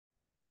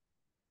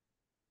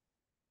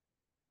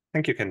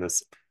Thank you,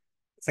 Candice.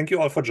 Thank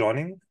you all for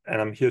joining, and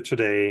I'm here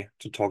today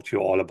to talk to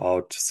you all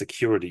about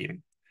security.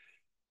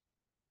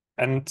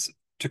 And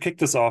to kick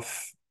this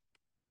off,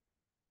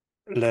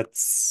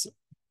 let's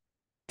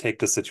take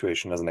this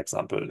situation as an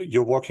example.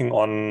 You're working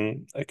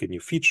on like a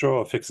new feature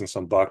or fixing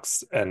some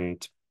bugs,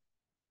 and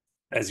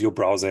as you're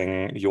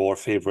browsing your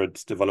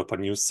favorite developer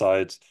news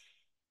site,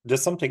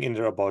 there's something in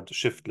there about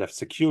shift left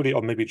security,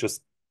 or maybe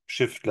just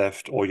shift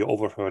left, or you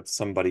overheard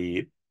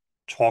somebody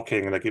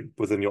talking like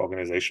within your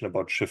organization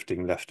about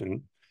shifting left,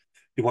 and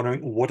you're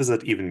wondering, what does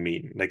that even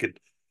mean? Like it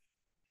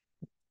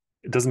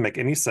doesn't make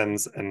any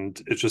sense,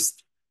 and it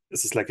just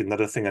this is like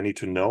another thing I need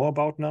to know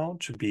about now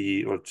to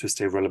be or to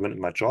stay relevant in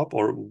my job,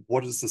 or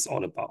what is this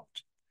all about?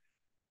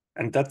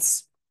 And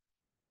that's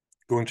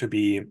going to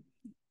be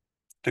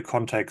the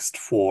context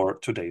for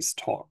today's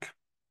talk.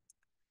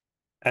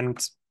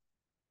 And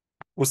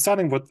we're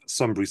starting with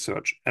some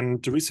research,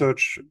 and the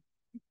research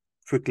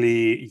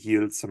quickly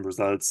yields some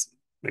results.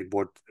 Like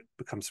what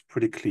becomes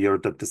pretty clear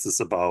that this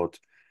is about,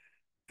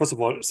 first of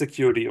all,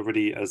 security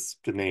already, as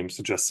the name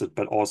suggested,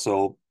 but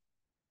also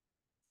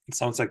it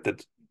sounds like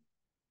that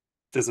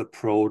this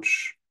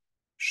approach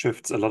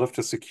shifts a lot of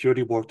the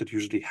security work that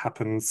usually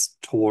happens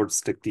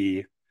towards like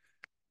the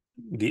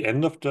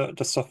end of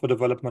the software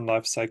development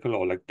life cycle,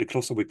 or like the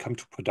closer we come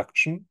to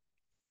production,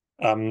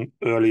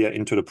 earlier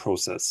into the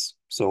process.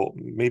 So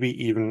maybe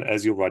even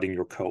as you're writing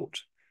your code.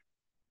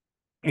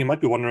 You might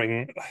be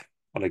wondering,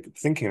 or like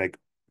thinking like,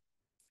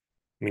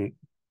 I mean,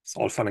 it's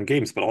all fun and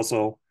games, but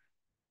also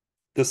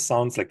this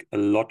sounds like a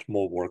lot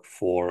more work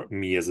for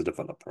me as a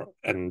developer.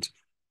 And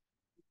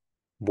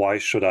why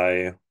should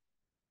I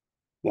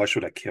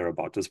care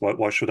about this?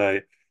 Why should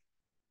I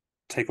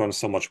take on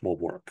so much more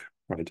work,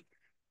 right?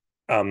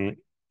 Um,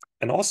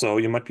 and also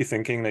you might be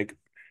thinking like,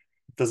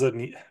 does that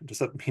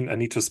mean I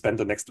need to spend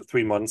the next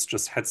 3 months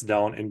just heads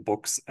down in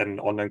books and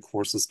online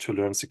courses to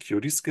learn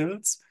security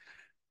skills?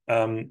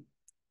 Um,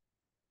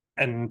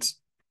 and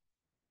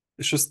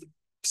it's just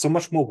so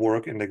much more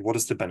work, and like what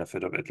is the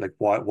benefit of it? Like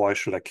why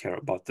should I care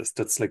about this?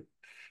 That's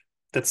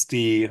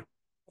the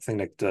thing,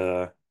 like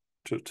the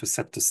to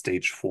set the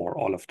stage for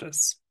all of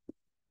this.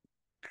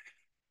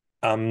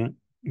 Um,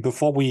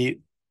 before we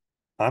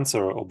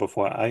answer, or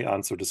before I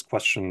answer this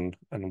question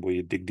and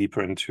we dig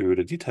deeper into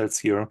the details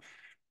here,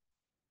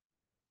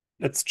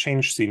 let's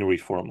change scenery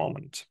for a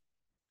moment.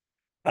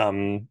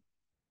 Um,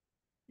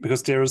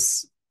 because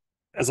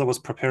as I was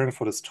preparing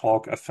for this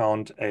talk, I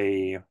found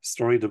a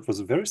story that was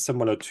very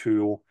similar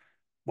to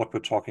what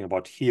we're talking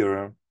about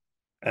here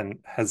and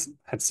has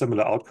had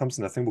similar outcomes.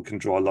 And I think we can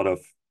draw a lot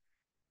of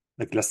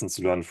like lessons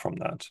learned from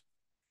that.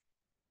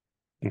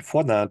 And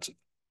for that,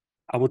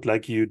 I would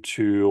like you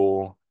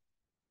to,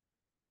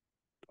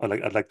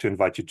 I'd like to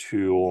invite you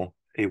to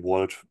a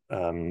world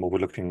where we're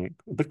looking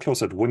a bit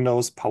closer at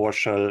Windows,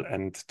 PowerShell,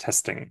 and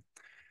testing.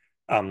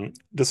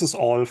 This is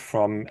all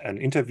from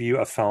an interview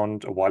I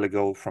found a while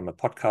ago from a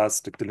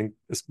podcast. The link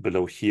is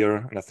below here,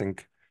 and I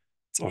think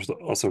it's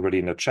also already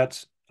in the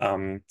chat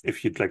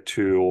if you'd like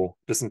to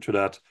listen to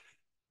that.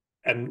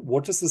 And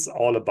what this is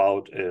all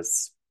about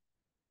is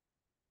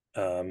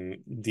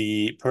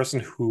the person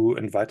who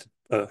invented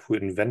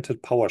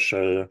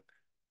PowerShell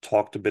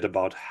talked a bit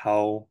about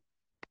how,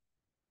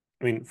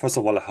 I mean, first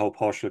of all, how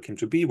PowerShell came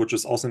to be, which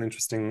is also an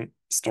interesting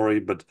story,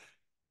 but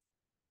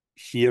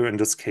here in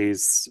this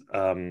case,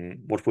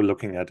 what we're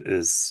looking at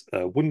is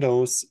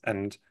Windows.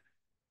 And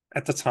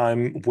at the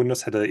time,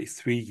 Windows had a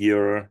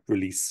 3-year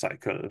release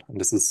cycle. And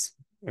this is,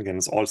 again,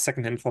 it's all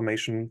second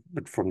information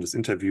but from this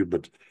interview.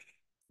 But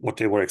what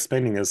they were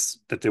explaining is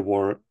that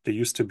they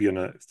used to be on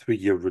a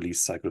 3-year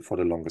release cycle for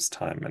the longest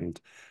time. And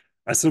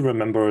I still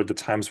remember the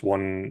times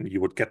when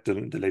you would get the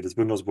latest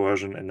Windows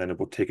version, and then it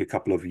would take a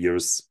couple of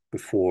years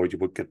before you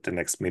would get the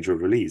next major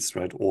release,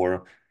 right?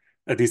 Or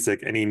at least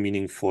like any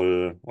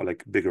meaningful or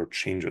like bigger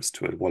changes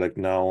to it. Well, like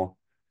now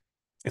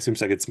it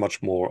seems like it's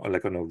much more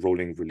like on a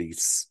rolling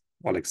release,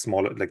 or like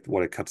smaller, like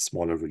what I cut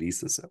smaller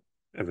releases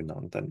every now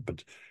and then.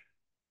 But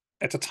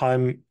at the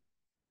time,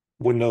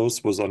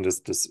 Windows was on this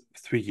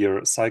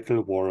 3-year cycle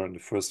where in the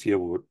first year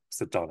we would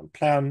sit down and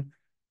plan.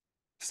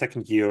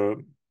 Second year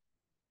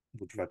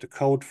would write the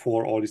code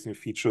for all these new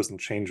features and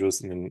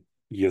changes, and in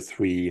year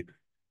 3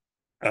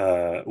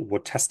 we're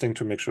testing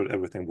to make sure that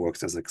everything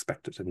works as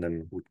expected, and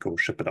then we'd go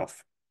ship it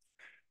off.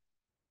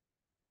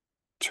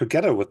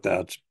 Together with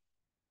that,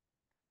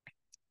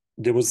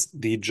 there was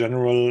the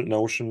general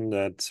notion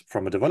that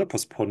from a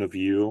developer's point of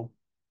view,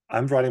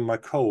 I'm writing my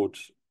code,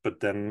 but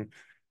then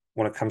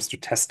when it comes to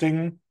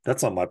testing,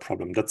 that's not my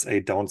problem. That's a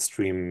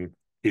downstream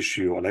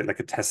issue, or like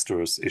a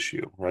tester's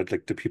issue, right?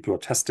 Like the people who are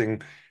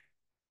testing,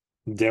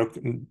 their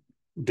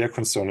their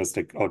concern is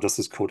like, oh, does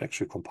this code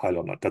actually compile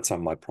or not? That's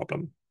not my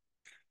problem.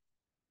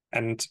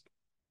 And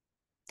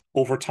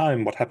over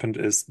time, what happened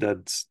is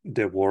that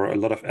there were a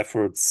lot of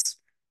efforts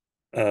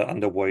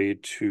underway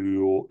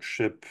to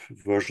ship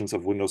versions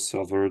of Windows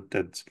Server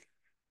that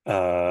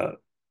uh,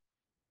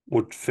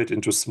 would fit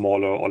into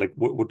smaller, or like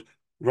would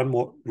run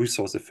more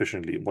resource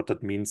efficiently. What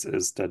that means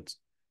is that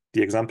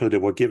the example they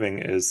were giving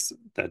is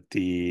that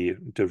the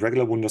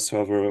regular Windows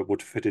server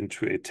would fit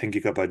into a 10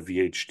 gigabyte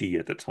VHD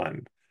at the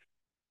time.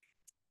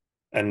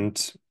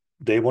 And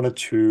they wanted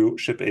to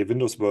ship a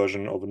Windows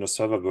version or Windows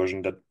Server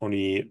version that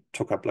only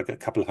took up like a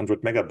couple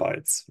hundred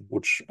megabytes,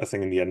 which I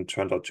think in the end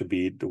turned out to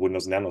be the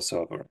Windows Nano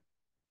server.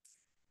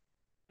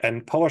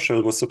 And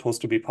PowerShell was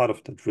supposed to be part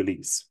of that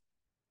release.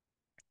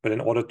 But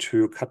in order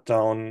to cut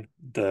down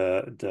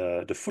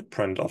the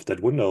footprint of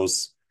that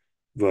Windows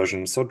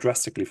version so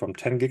drastically from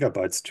 10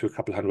 gigabytes to a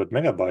couple hundred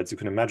megabytes, you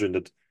can imagine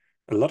that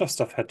a lot of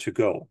stuff had to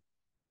go.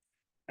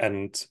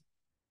 And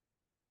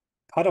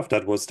part of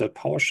that was that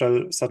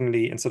PowerShell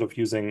suddenly, instead of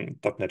using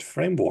 .NET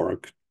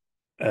Framework,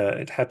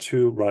 it had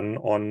to run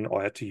on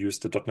or had to use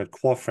the .NET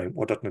Core frame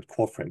or .NET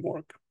Core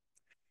framework,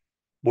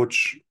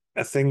 which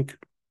I think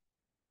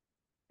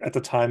at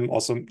the time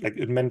also like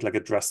it meant like a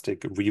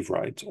drastic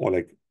rewrite or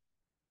like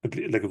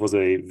it was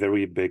a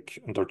very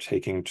big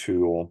undertaking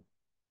to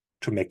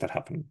make that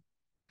happen.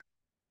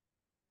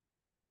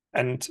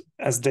 And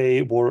as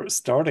they were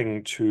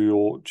starting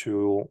to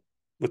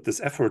with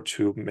this effort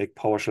to make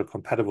PowerShell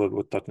compatible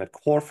with .NET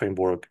Core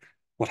framework,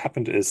 what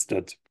happened is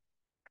that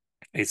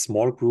a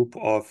small group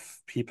of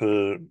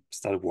people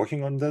started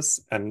working on this,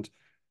 and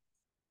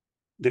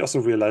they also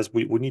realized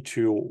we need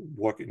to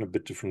work in a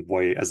bit different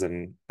way, as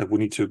in we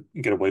need to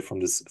get away from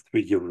this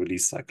 3-year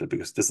release cycle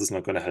because this is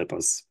not going to help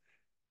us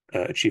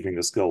achieving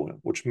this goal,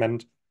 which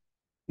meant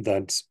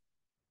that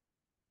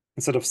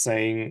instead of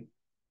saying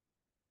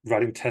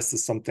writing tests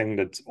is something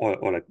that,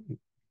 or like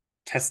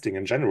testing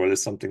in general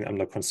is something I'm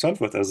not concerned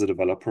with as a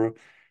developer,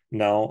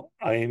 now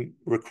I'm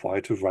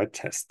required to write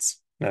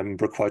tests. I'm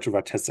required to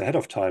write tests ahead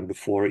of time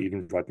before I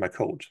even write my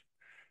code,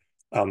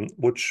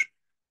 which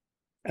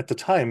at the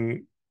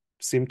time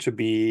seemed to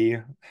be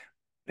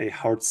a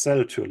hard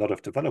sell to a lot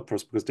of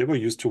developers because they were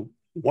used to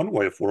one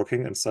way of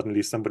working, and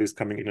suddenly somebody's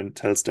coming in and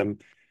tells them,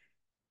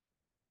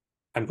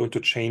 I'm going to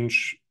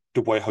change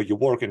the way how you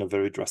work in a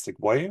very drastic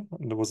way.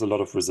 And there was a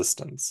lot of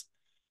resistance.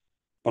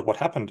 But what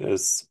happened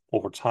is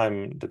over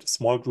time that a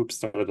small group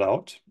started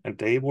out and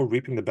they were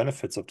reaping the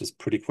benefits of this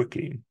pretty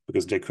quickly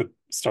because they could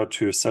start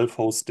to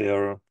self-host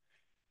their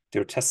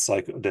test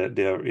cycle,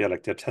 their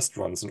test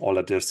runs and all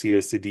that, their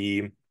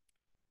CI/CD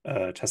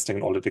testing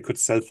and all that. They could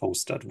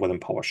self-host that within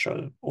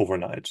PowerShell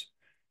overnight.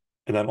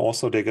 And then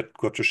also they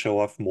got to show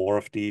off more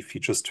of the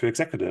features to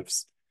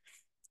executives.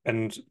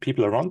 And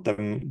people around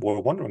them were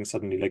wondering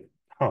suddenly, like,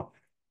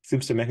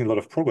 seems to be making a lot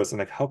of progress. And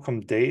like, how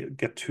come they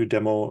get to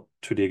demo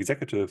to the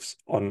executives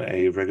on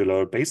a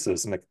regular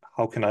basis? And like,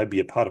 how can I be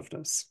a part of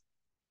this?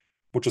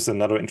 Which is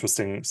another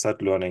interesting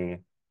side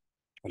learning,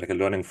 like a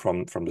learning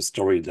from the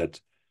story that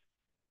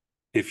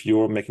if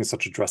you're making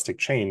such a drastic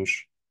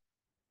change,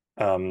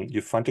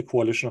 you find a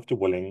coalition of the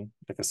willing,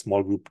 like a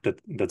small group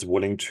that's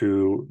willing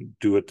to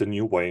do it the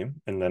new way.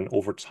 And then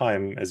over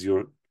time, as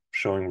you're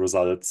showing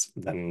results,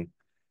 then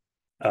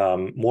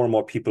more and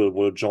more people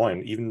will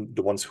join, even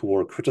the ones who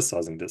were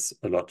criticizing this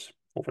a lot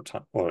over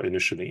time or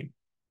initially.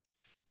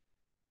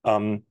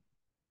 Either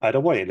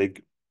way,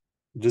 like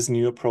this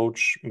new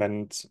approach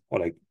meant or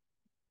like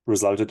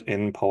resulted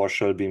in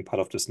PowerShell being part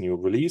of this new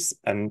release.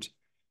 And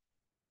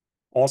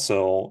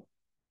also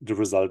the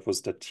result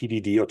was that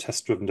TDD or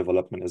test-driven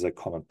development is a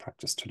common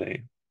practice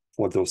today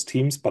for those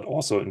teams, but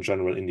also in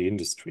general in the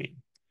industry.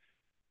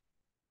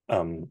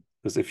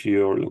 Because if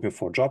you're looking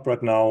for a job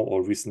right now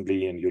or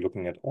recently and you're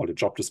looking at all the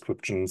job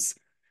descriptions,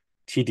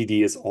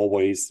 TDD is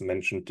always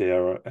mentioned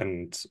there.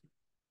 And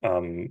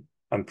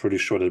I'm pretty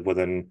sure that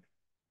within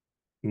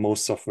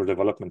most software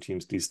development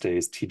teams these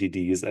days,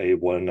 TDD is a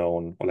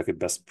well-known or like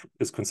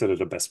is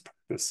considered a best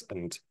practice.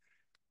 And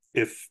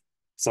if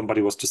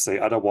somebody was to say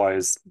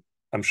otherwise,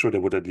 I'm sure they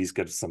would at least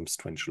get some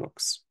strange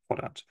looks for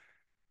that.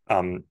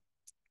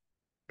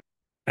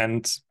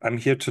 And I'm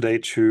here today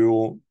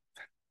to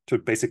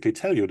basically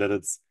tell you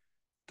that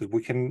that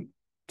we can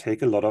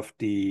take a lot of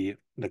the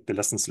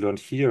lessons learned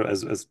here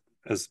as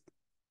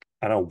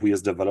I don't know, we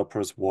as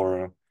developers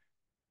were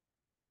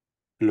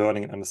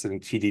learning and understanding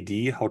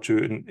TDD, how to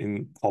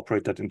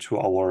incorporate that into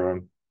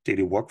our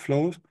daily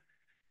workflow,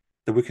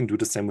 that we can do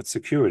the same with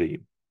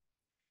security.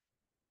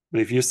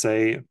 But if you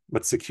say,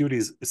 but security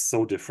is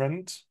so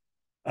different,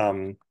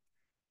 I'm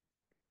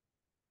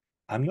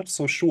not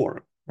so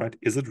sure, right?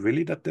 Is it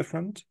really that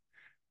different?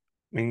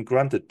 I mean,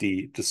 granted,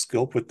 the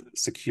scope with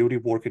security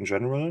work in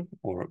general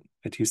or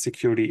IT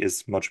security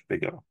is much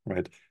bigger,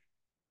 right?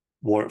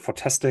 For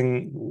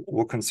testing,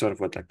 we're concerned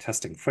with like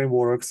testing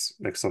frameworks,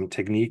 like some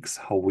techniques,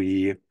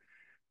 I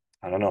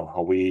don't know,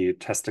 how we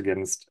test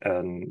against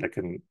like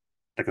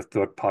a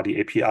third-party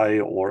API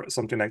or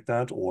something like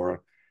that,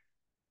 or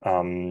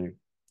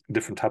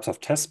different types of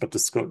tests. But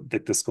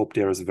the scope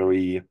there is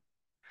very.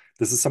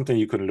 This is something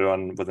you can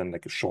learn within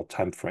like a short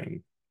time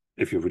frame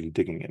if you're really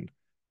digging in.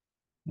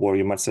 Or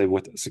you might say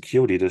with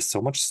security, there's so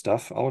much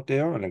stuff out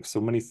there and like so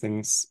many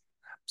things,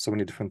 so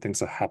many different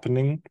things are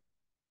happening.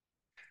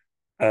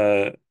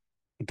 That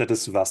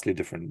is vastly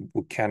different.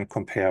 We can't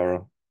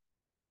compare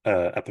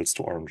apples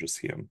to oranges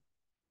here.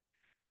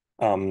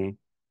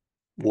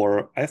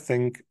 Or I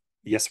think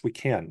yes, we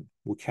can.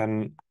 We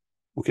can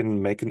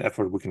make an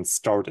effort. We can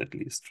start at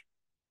least.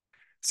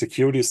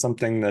 Security is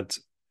something that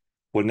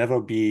will never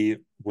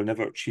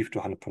achieve to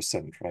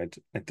 100%, right?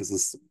 Like this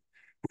is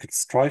we can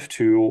strive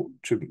to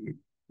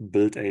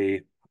build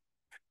a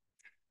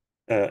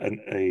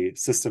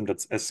system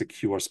that's as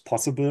secure as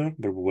possible,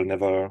 but we will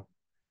never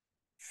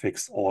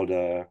fix all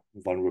the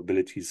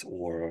vulnerabilities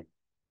or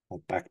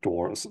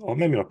backdoors, or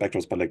maybe not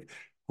backdoors, but like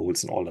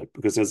holes and all that.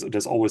 Because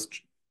there's always,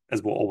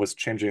 as we're always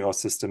changing our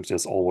systems,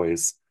 there's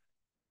always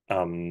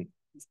um,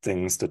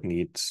 things that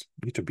need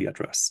to be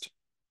addressed.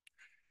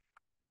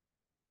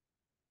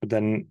 But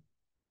then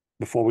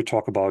before we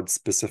talk about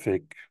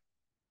specific,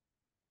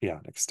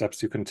 like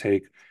steps you can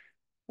take,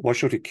 why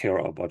should you care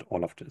about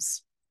all of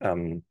this?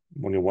 When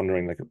you're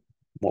wondering like,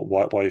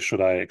 why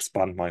should I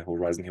expand my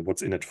horizon here?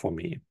 What's in it for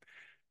me?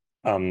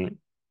 Um,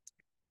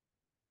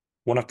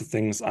 one of the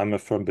things I'm a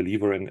firm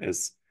believer in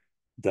is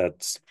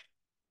that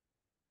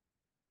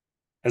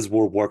as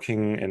we're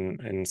working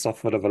in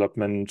software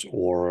development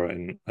or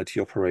in IT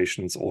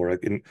operations or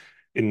like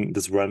in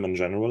this realm in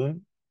general,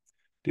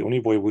 the only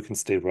way we can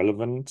stay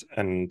relevant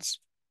and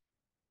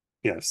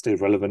stay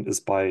relevant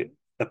is by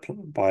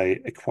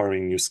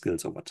acquiring new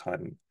skills over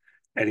time,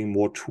 adding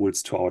more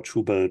tools to our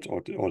tool belt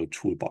or the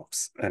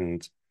toolbox.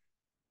 And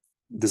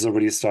this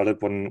already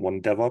started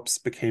when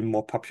DevOps became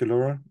more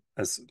popular,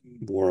 as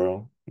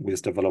we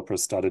as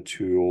developers started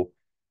to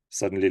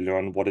suddenly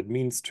learn what it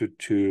means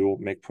to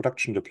make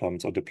production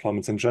deployments or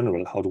deployments in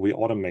general. How do we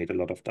automate a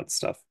lot of that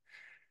stuff?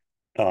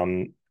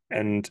 And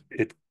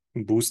it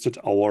boosted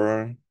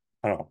our,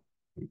 I don't know,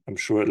 I'm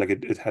sure like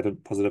it had a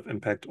positive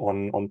impact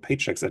on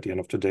paychecks at the end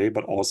of the day,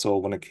 but also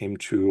when it came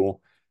to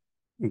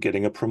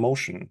getting a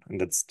promotion. And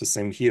that's the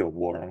same here,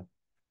 where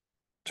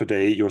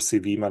today your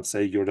CV might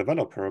say you're a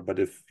developer, but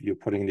if you're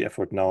putting in the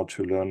effort now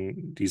to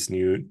learn these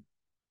new,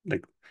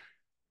 like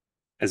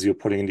as you're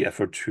putting in the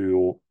effort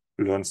to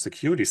learn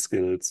security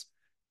skills,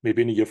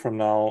 maybe in a year from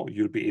now,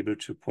 you'll be able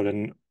to put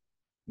in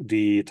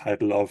the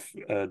title of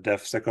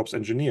DevSecOps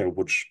engineer,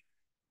 which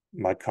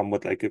might come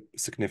with like a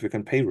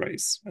significant pay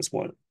raise as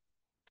well.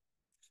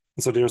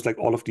 And so there's like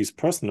all of these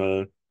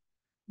personal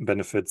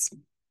benefits,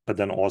 but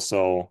then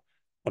also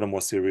on a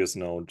more serious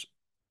note,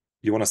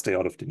 you want to stay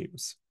out of the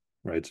news,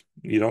 right?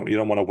 You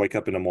don't want to wake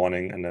up in the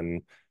morning and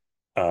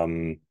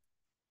then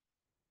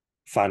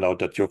find out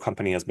that your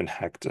company has been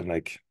hacked and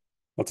like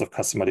lots of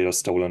customer data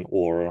stolen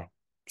or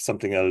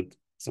something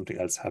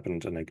else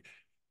happened and like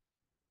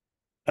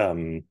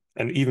and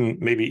even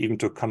maybe even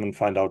to come and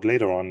find out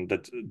later on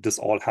that this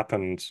all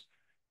happened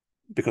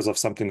because of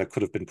something that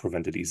could have been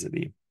prevented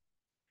easily.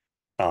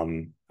 I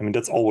mean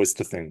that's always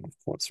the thing, of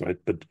course, right?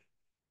 But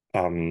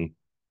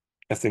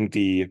I think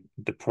the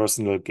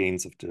personal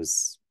gains of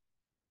this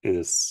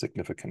is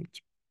significant.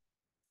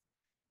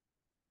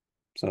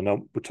 So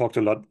now we talked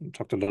a lot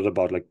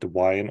about like the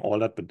why and all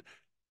that, but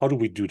how do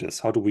we do this?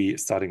 How do we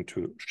starting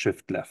to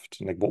shift left?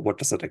 Like what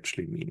does that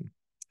actually mean?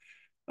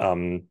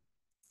 Um,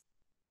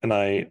 and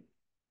I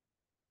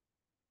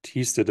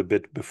teased it a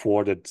bit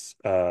before that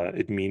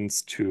it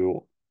means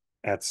to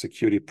add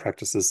security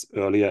practices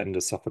earlier in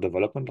the software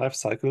development life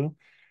cycle.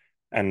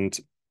 And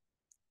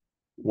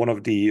one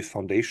of the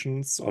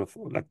foundations of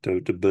like the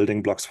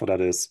building blocks for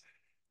that is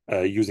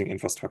using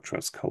infrastructure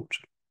as code.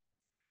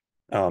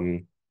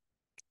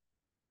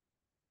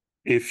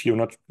 If you're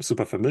not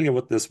super familiar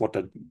with this, what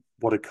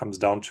it comes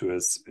down to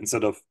is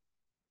instead of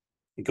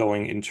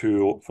going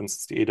into, for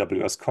instance, the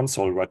AWS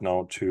console right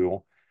now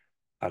to,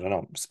 I don't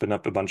know, spin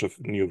up a bunch of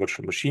new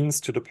virtual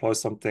machines to deploy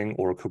something,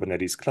 or a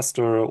Kubernetes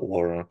cluster,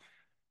 or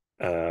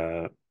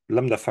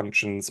Lambda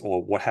functions,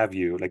 or what have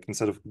you. Like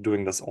instead of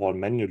doing this all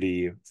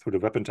manually through the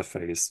web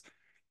interface,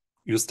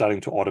 you're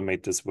starting to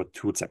automate this with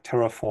tools like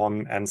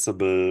Terraform,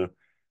 Ansible,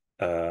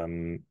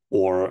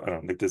 or I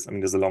don't know, like this. I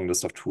mean, there's a long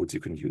list of tools you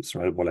can use,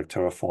 right? Well, like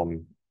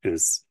Terraform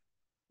is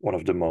one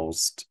of the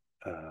most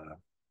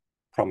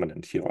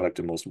prominent here, or like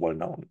the most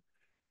well-known.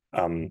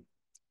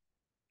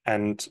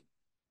 And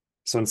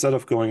so instead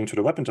of going into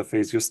the web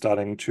interface, you're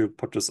starting to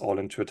put this all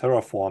into a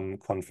Terraform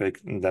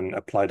config and then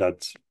apply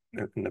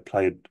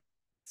it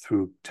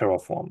through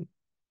Terraform.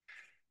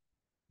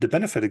 The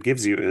benefit it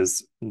gives you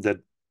is that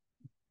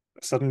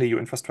suddenly your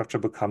infrastructure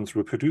becomes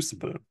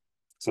reproducible.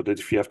 So that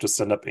if you have to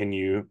stand up a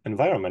new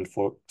environment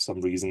for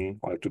some reason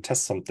or to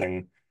test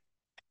something,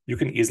 you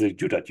can easily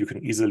do that. You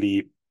can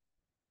easily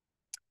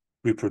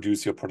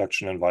reproduce your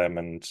production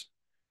environment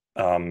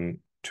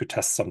to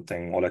test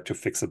something or like to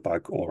fix a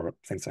bug or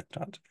things like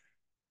that.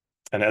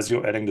 And as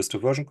you're adding this to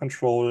version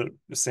control,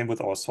 the same with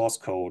our source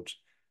code,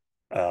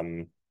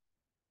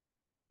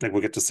 like we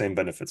get the same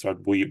benefits, right?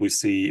 We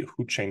see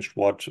who changed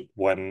what,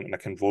 when, and I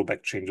can roll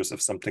back changes if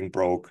something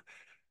broke.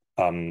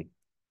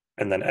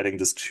 And then adding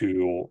this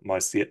to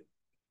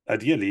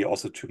ideally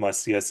also to my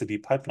CI/CD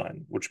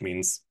pipeline, which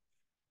means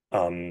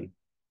I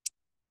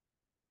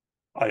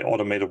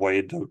automate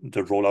away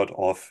the rollout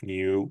of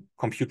new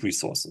compute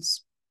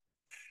resources.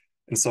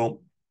 And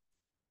so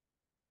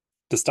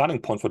the starting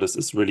point for this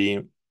is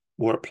really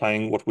we're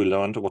applying what we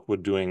learned, what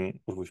we've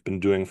been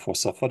doing for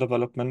software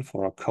development,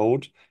 for our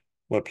code.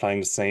 We're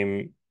applying the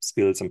same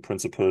skills and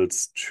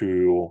principles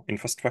to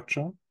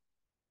infrastructure.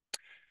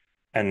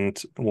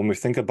 And when we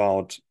think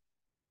about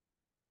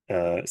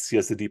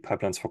CI/CD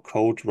pipelines for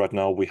code, right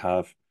now we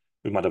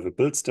might have a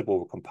build step where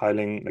we're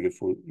compiling, like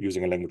if we're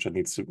using a language that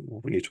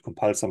we need to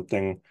compile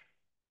something.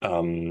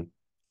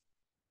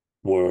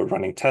 We're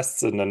running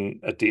tests, and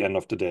then at the end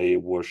of the day,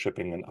 we're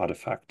shipping an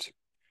artifact.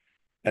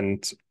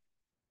 And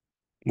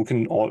we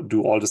can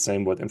do all the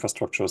same with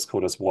infrastructure as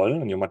code as well.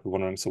 And you might be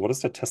wondering, so what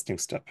does the testing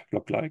step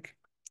look like?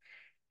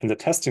 And the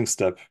testing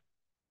step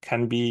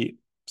can be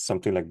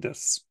something like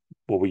this,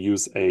 where we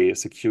use a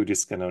security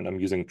scanner, and I'm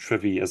using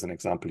Trivy as an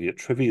example here.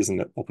 Trivy is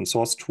an open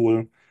source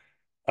tool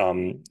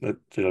that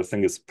I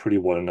think is pretty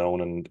well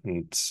known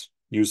and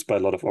used by a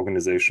lot of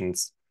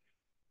organizations.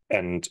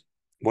 And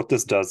what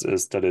this does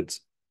is that it,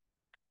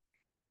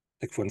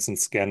 like for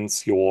instance,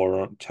 scans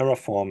your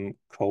Terraform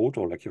code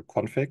or like your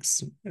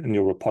configs in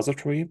your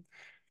repository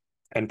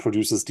and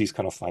produces these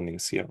kind of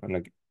findings here.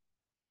 And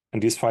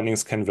these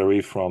findings can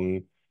vary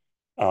from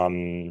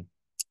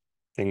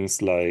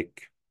things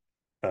like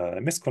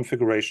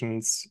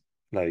misconfigurations,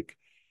 like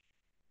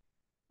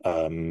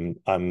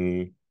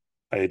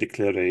I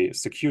declared a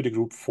security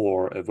group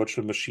for a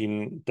virtual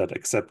machine that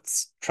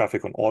accepts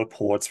traffic on all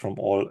ports from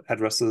all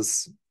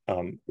addresses,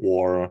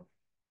 or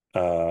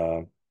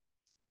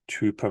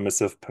two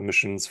permissive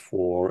permissions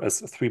for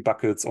S3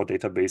 buckets or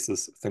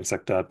databases, things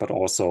like that. But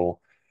also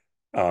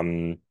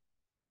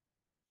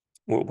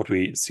what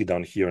we see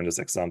down here in this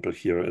example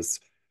here is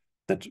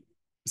that it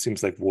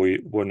seems like we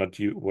haven't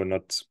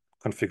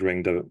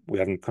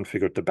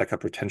configured the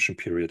backup retention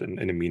period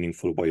in a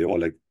meaningful way, or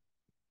like,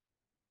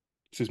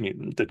 excuse me,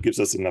 that gives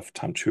us enough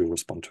time to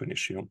respond to an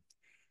issue.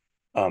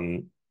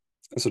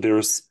 So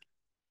there's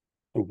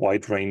a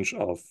wide range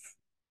of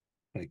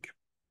like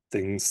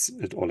things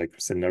or like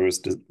scenarios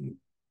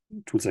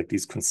tools like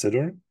these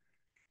consider.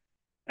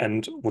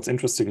 And what's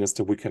interesting is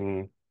that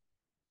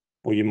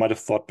you might have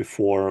thought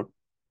before,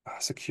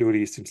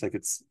 security seems like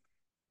it's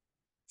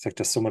like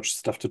there's so much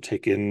stuff to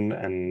take in,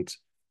 and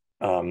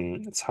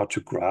it's hard to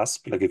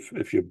grasp, like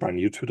if you're brand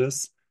new to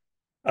this.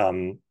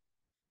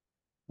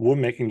 We're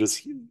making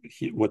this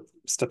with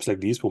steps like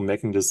these, we're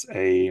making this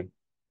like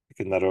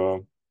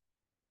another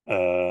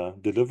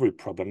delivery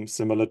problem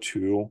similar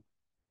to,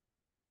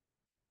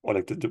 or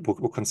like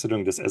we're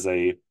considering this as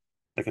like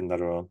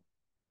another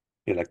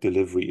like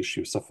delivery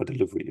issue, software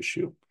delivery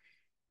issue,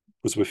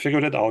 because we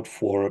figured it out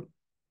for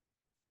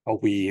how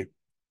we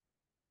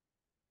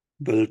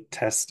build,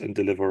 test, and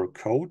deliver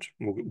code.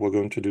 We're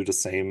going to do the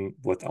same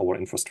with our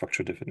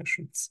infrastructure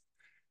definitions.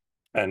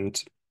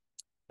 And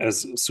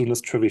as soon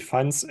as Trivy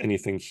finds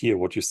anything here,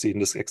 what you see in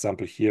this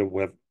example here,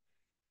 with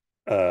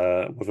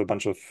a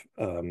bunch of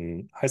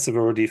high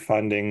severity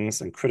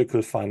findings and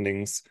critical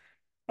findings,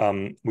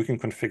 we can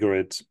configure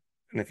it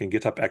and in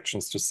GitHub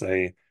Actions to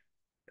say,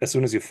 as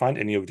soon as you find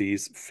any of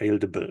these, fail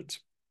the build,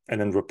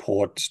 and then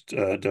report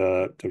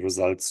the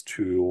results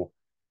to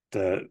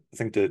I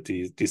think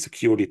the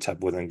security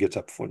tab within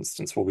GitHub, for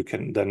instance, where we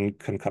can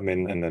come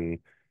in and then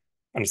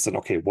understand,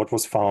 okay, what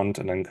was found,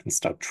 and then can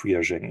start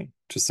triaging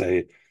to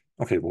say,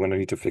 okay, we're going to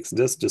need to fix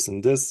this, this,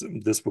 and this.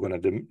 This we're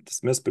going to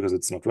dismiss because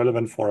it's not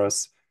relevant for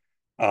us.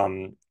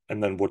 And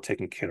then we're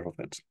taking care of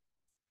it.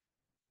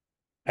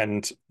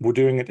 And we're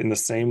doing it in the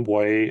same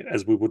way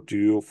as we would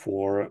do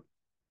for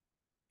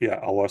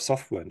our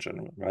software in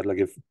general, right? Like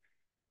if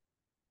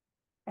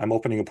I'm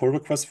opening a pull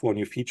request for a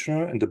new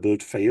feature and the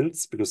build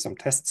fails because some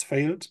tests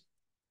failed,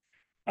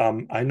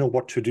 I know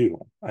what to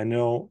do. I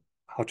know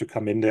how to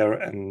come in there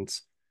and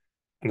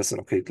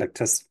understand, okay, like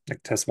test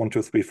 1,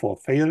 2, 3, 4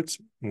 failed.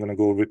 I'm going to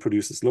go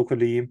reproduce this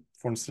locally,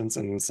 for instance,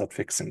 and start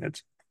fixing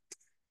it.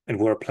 And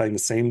we're applying the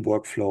same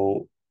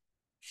workflow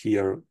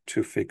here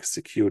to fix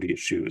security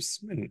issues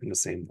in the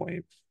same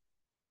way.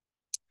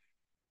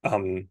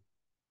 And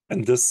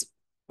this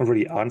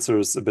already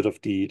answers a bit of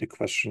the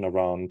question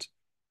around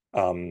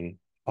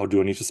how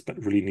do I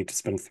really need to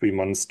spend 3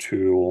 months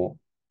to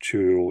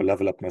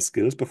level up my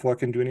skills before I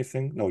can do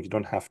anything? No, you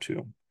don't have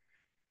to.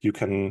 You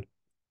can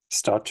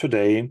start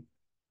today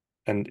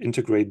and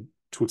integrate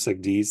tools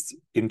like these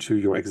into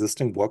your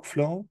existing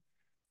workflow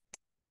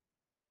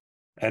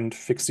and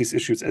fix these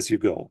issues as you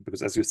go.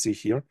 Because as you see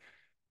here,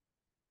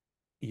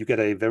 you get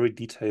a very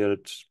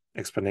detailed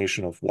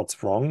explanation of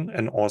what's wrong,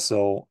 and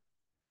also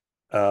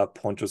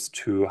pointers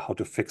to how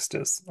to fix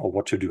this or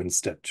what to do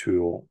instead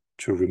to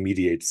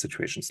remediate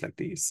situations like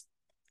these.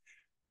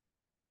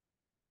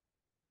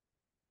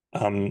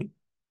 The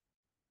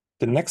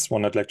next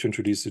one I'd like to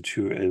introduce you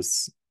to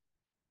is,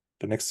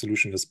 the next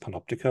solution is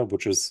Panoptica,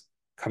 which is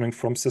coming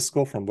from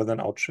Cisco, from within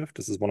Outshift.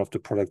 This is one of the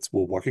products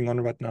we're working on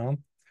right now.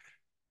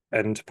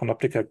 And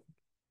Panoptica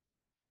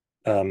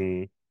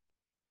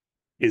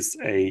is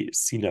a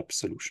CNAPP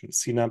solution.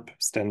 CNAPP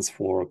stands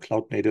for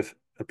Cloud Native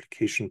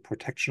Application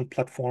Protection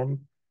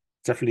Platform.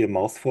 Definitely a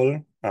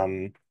mouthful,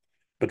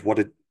 but what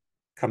it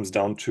comes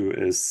down to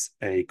is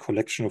a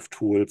collection of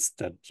tools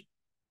that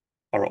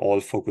are all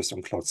focused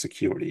on cloud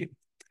security.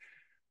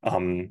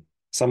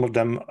 Some of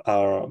them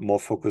are more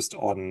focused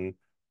on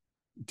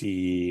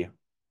the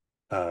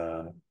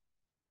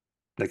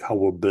like how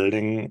we're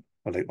building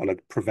or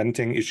like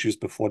preventing issues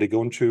before they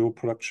go into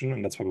production,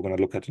 and that's what we're going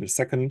to look at in a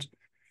second.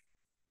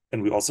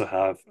 And we also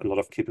have a lot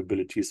of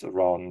capabilities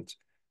around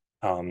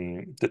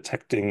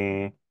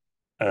detecting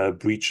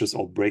breaches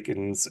or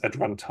break-ins at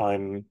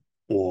runtime,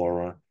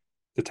 or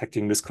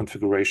detecting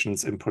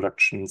misconfigurations in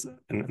productions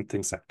and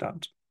things like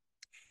that.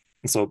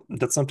 And so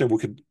that's something we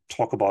could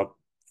talk about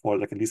for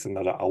like at least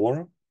another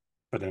hour,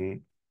 but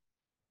then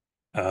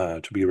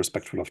to be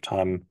respectful of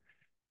time,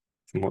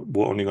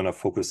 we're only going to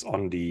focus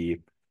on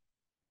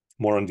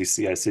more on the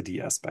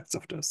CI/CD aspects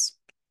of this.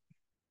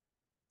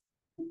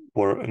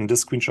 Or in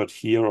this screenshot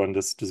here, or in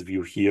this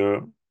view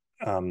here,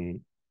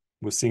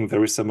 we're seeing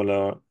very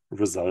similar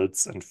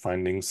results and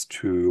findings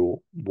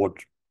to what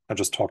I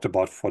just talked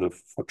about for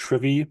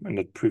Trivy in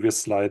the previous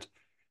slide.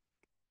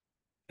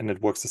 And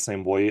it works the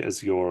same way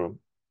as you're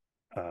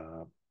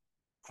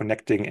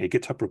connecting a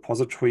GitHub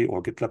repository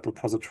or GitLab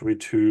repository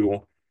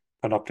to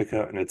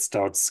Panoptica, and it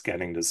starts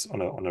scanning this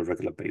on a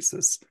regular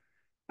basis.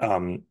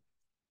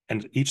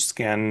 And each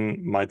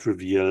scan might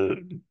reveal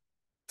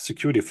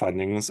security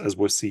findings, as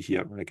we'll see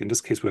here. Like in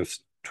this case, we have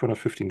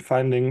 215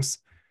 findings,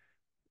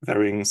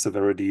 varying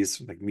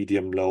severities, like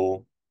medium,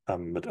 low,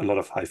 but a lot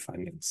of high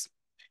findings.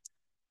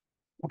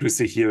 What we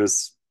see here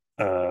is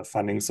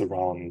findings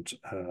around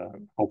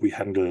how we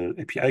handle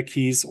API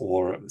keys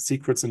or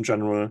secrets in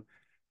general,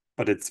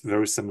 but it's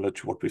very similar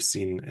to what we've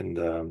seen in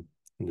the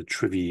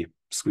Trivy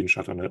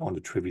screenshot on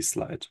the Trivy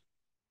slide.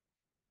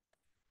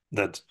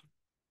 That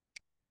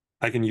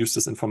I can use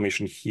this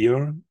information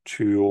here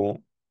to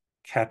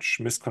catch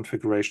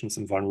misconfigurations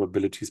and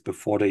vulnerabilities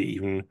before they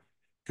even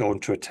go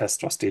into a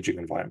test or staging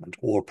environment,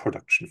 or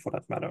production for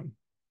that matter.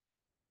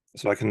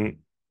 So I can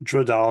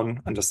drill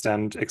down,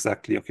 understand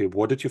exactly, okay,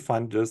 what did you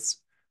find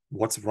this?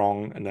 What's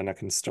wrong? And then I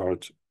can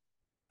start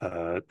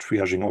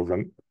triaging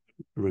or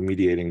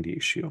remediating the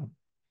issue.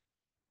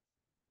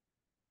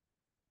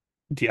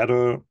 The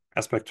other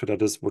aspect to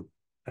that is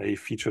a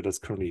feature that's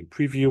currently in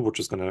preview, which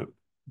is going to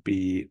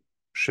be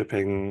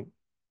shipping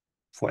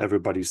for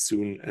everybody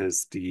soon,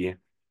 is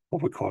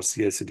what we call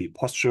CI/CD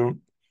posture,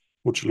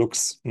 which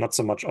looks not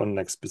so much on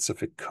like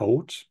specific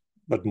code,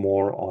 but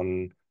more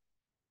on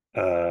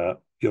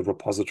your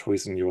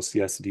repositories and your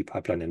CI/CD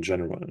pipeline in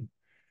general.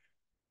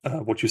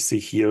 What you see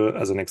here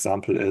as an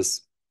example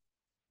is,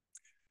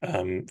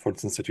 for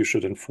instance, that you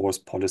should enforce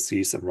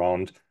policies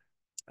around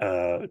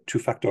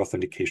two-factor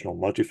authentication or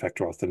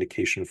multi-factor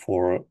authentication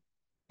for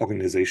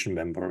organization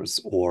members,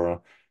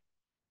 or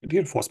the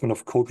enforcement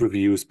of code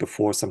reviews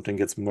before something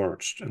gets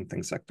merged and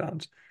things like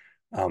that.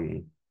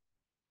 And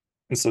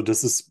so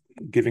this is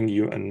giving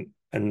you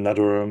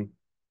another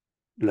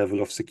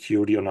level of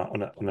security on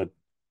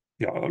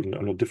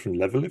a different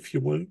level, if you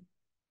will,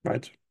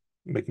 right?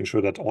 Making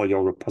sure that all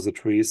your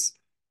repositories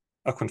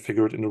are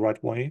configured in the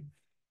right way.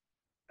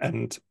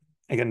 And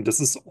again, this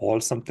is all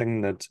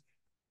something that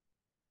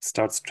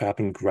starts to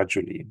happen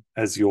gradually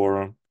as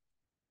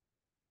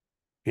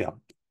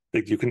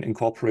like you can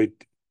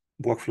incorporate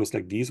workflows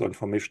like these or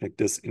information like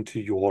this into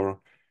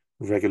your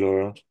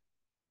regular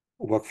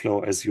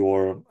workflow as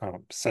you're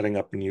setting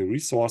up new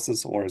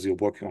resources or as you're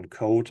working on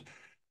code.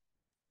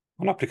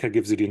 Panoptica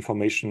gives you the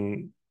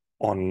information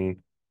and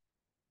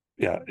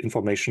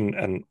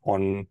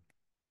on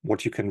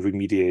what you can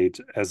remediate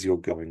as you're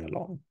going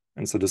along.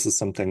 And so this is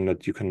something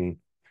that you can,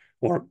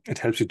 or it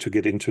helps you to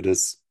get into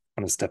this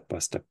on a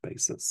step-by-step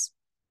basis.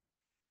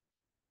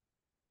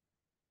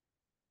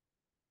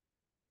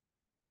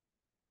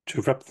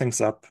 To wrap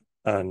things up,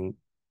 and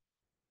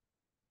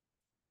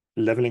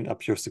leveling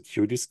up your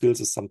security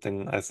skills is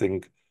something I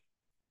think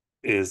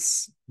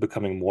is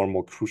becoming more and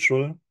more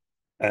crucial,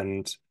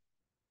 and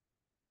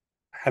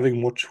having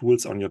more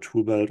tools on your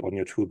tool belt, on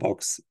your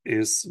toolbox,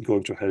 is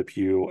going to help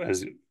you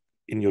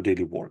in your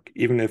daily work.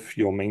 Even if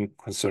your main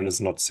concern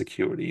is not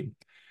security,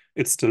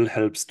 it still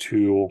helps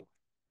to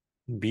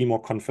be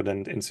more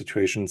confident in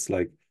situations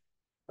like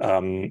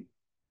when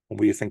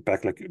we think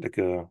back like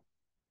I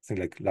think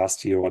like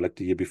last year or like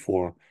the year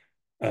before,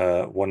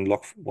 one the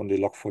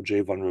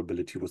Log4j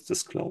vulnerability was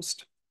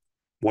disclosed.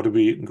 What are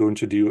we going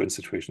to do in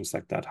situations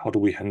like that? How do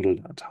we handle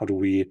that? How do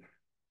we,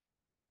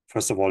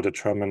 first of all,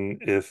 determine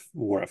if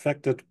we're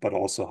affected, but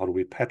also how do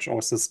we patch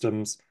our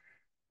systems?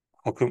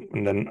 How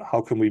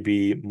can we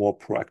be more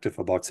proactive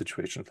about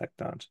situations like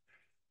that?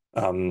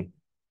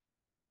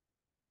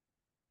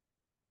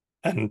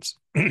 And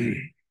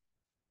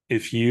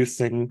if you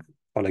think,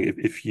 or like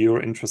if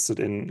you're interested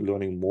in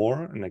learning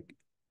more and like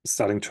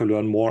starting to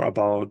learn more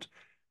about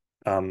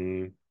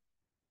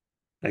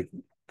like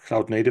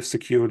cloud native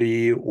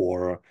security,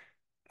 or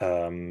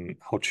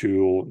how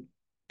to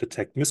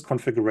detect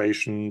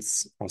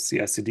misconfigurations or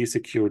CI/CD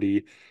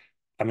security,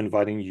 I'm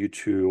inviting you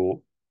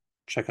to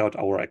check out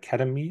our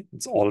academy.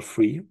 It's all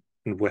free,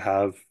 and we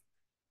have,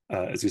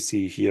 as you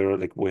see here,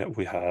 like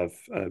we have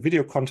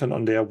video content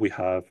on there. We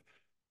have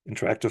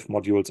interactive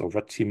modules or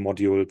red team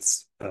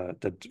modules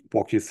that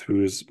walk you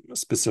through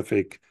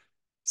specific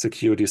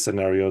security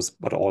scenarios,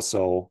 but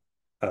also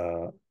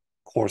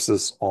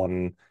courses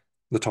on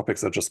the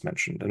topics I just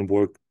mentioned. And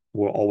we're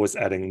always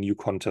adding new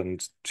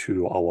content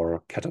to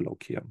our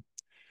catalog here.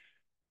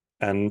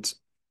 And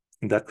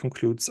that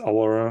concludes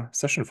our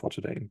session for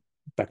today.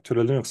 Back to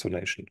the Linux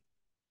Foundation.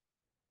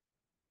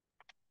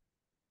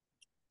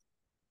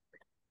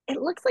 It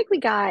looks like we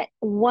got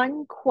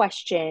one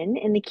question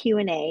in the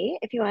Q&A.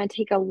 If you want to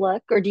take a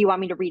look, or do you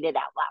want me to read it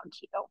out loud to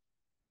you?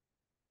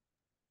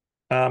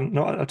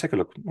 No, I'll take a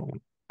look. Okay,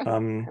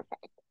 Um,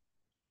 perfect.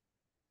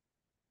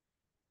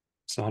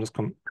 so how does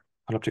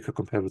Panoptica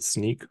compare with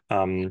Sneak?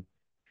 So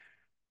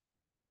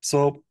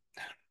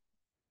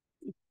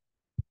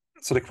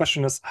the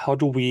question is, how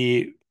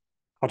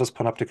does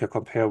Panoptica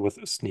compare with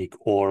Sneak,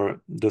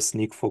 or does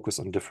Sneak focus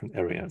on different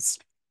areas?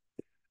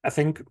 I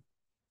think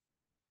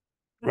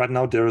right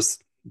now there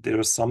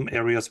are some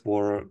areas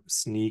where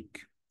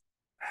Sneak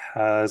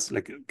has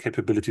like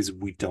capabilities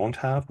we don't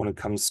have when it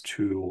comes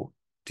to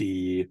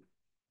I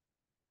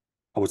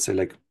would say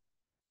like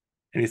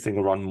anything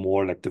around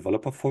more like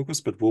developer focus,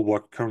 but we're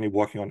currently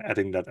working on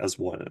adding that as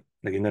well.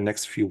 Like in the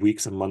next few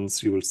weeks and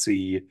months, you will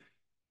see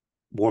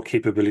more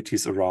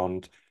capabilities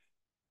around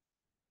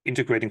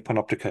integrating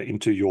Panoptica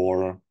into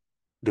your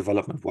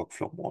development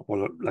workflow more.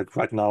 Well, like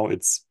right now,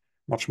 it's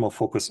much more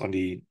focused on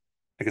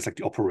I guess like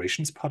the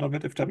operations part of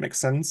it, if that makes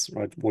sense,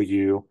 right? Where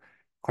you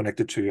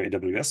connect it to your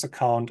AWS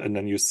account and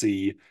then you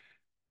see,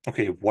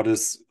 okay, what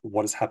is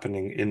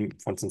happening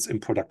for instance, in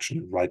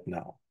production right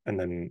now? And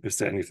then is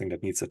there anything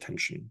that needs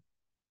attention?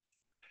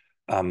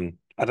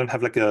 I don't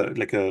have like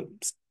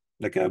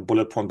a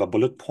bullet point by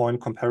bullet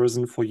point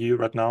comparison for you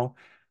right now,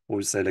 where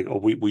we say like, oh,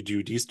 we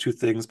do these two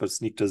things, but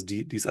Sneak does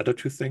these other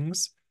two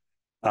things.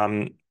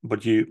 But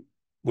what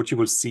you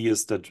will see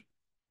is that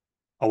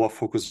our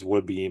focus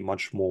will be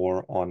much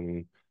more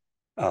on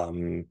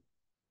um,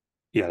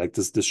 yeah, like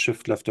this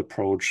shift left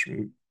approach,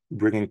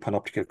 bringing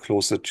Panoptica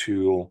closer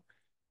to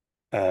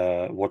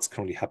what's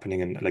currently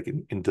happening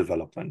in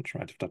development,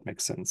 right? If that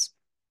makes sense.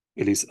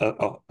 Elise,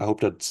 I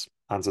hope that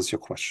answers your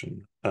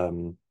question.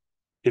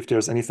 If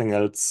there's anything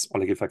else, or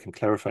like if I can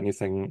clarify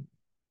anything,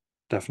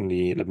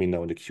 definitely let me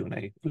know in the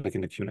Q&A, like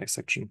in the Q&A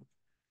section.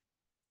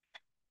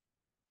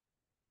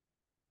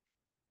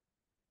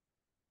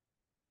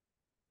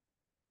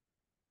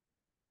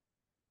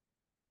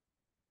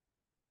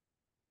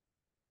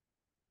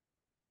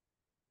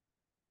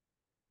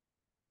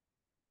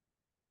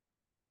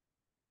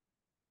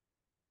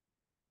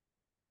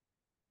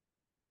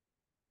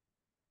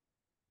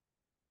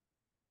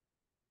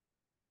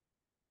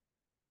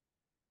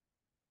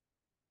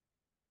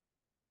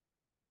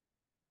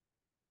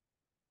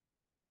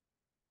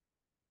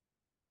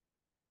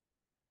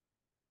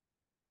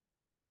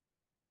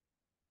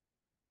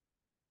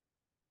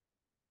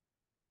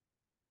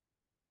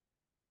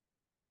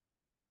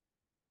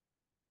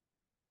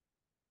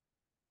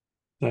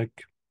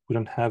 Like we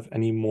don't have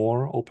any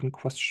more open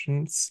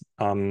questions.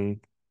 Yeah,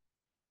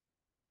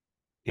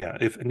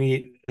 if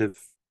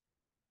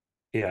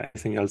yeah,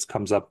 anything else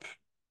comes up,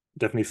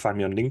 definitely find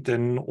me on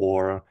LinkedIn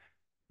or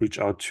reach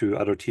out to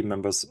other team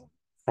members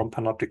from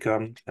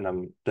Panoptica, and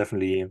I'm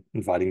definitely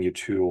inviting you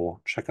to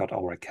check out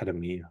our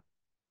academy.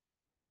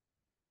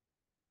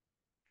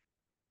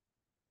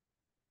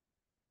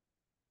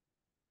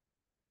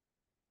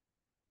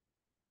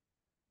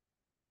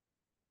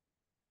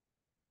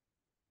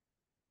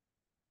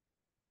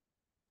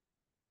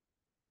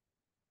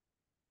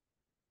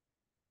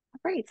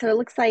 All right, so it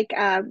looks like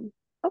we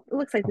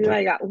Like,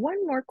 might have got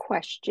one more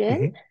question.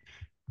 mhm.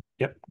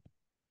 Yep,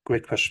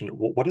 great question.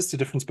 What is the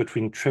difference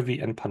between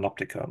Trivy and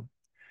Panoptica?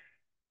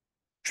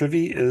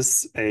 Trivy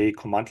is a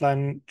command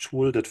line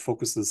tool that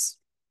focuses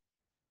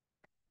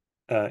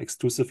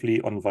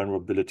exclusively on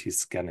vulnerability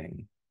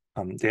scanning.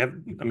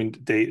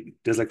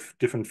 There's like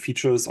different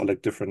features or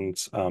like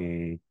different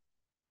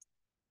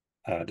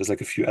there's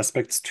like a few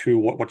aspects to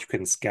what you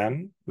can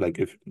scan. Like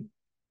if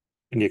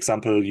in the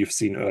example you've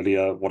seen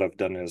earlier, what I've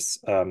done is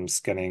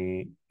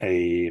scanning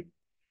like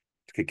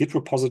a Git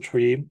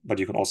repository, but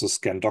you can also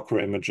scan Docker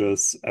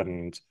images,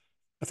 and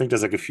I think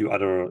there's like a few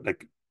other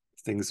like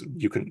things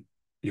you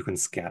can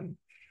scan.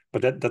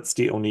 But that's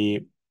the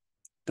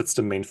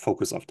main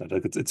focus of that.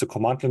 Like it's a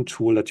command line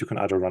tool that you can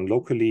either run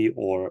locally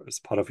or as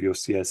part of your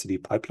CI/CD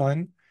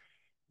pipeline.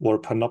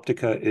 Or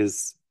Panoptica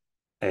is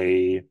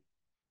a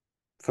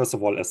first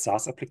of all a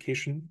SaaS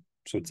application,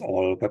 so it's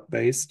all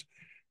web-based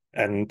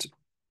and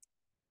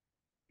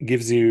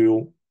gives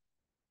you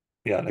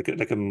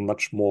like a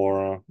much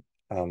more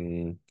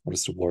what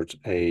is the word,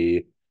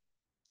 a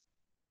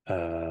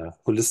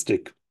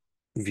holistic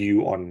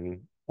view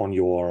on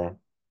your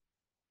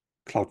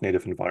cloud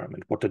native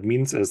environment. What that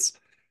means is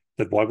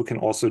that while we can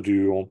also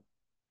do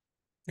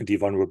the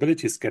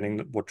vulnerability scanning,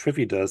 what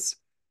Trivy does,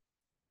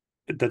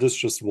 that is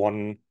just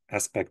one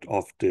aspect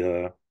of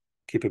the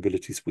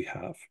capabilities we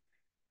have.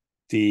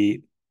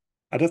 The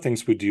other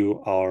things we do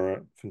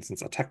are, for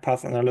instance, attack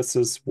path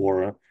analysis,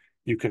 where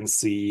you can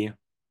see,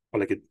 or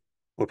like it,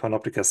 where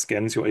Panoptica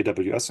scans your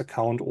AWS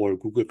account or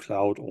Google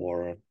Cloud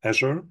or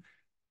Azure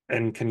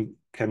and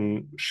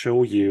can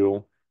show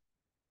you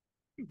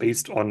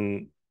based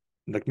on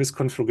like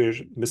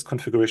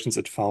misconfigurations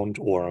it found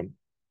or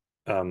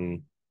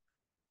um,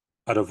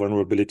 other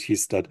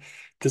vulnerabilities that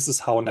this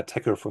is how an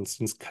attacker, for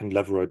instance, can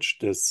leverage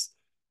this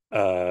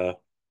uh,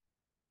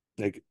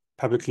 like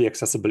publicly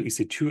accessible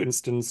EC2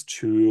 instance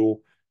to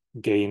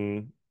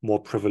gain more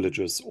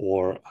privileges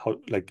or how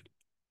like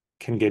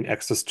can gain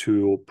access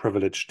to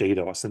privileged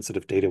data or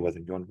sensitive data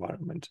within your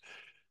environment.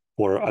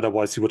 Or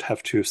otherwise you would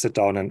have to sit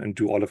down and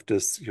do all of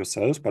this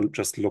yourself, but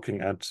just looking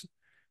at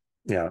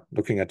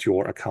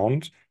your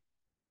account.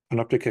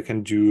 Panoptica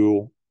can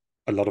do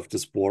a lot of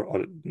this work,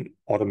 or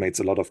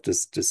automates a lot of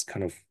this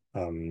kind of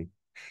I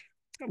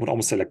would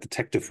almost say like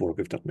detective work,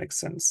 if that makes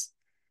sense.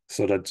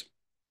 So that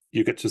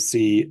you get to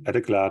see at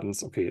a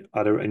glance, okay,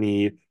 are there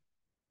any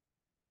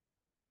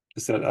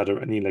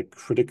like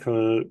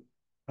critical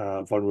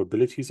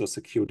vulnerabilities or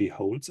security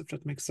holes, if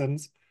that makes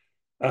sense,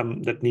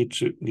 that need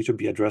to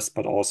be addressed,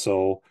 but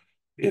also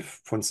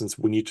if, for instance,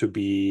 we need to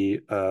be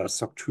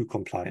SOC 2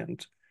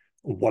 compliant,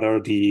 what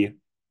are the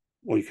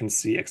or you can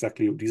see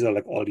exactly these are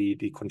like all the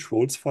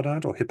controls for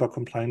that, or HIPAA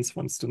compliance,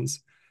 for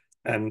instance,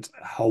 and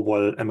how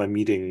well am I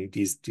meeting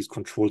these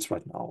controls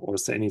right now, or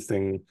is there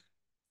anything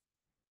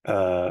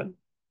uh,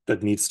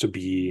 that needs to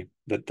be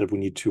that we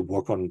need to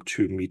work on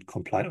to meet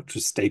compliant to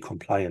stay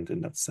compliant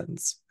in that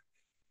sense.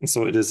 And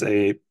so it is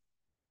a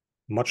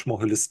much more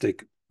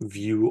holistic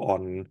view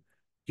on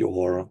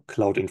your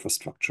cloud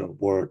infrastructure,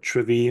 where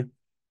Trivy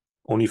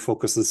only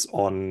focuses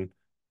on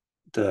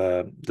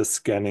the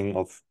scanning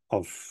of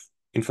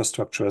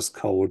infrastructure as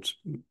code,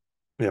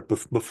 yeah,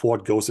 before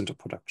it goes into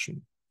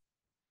production.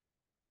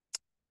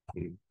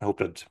 I hope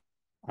that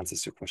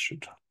answers your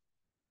question.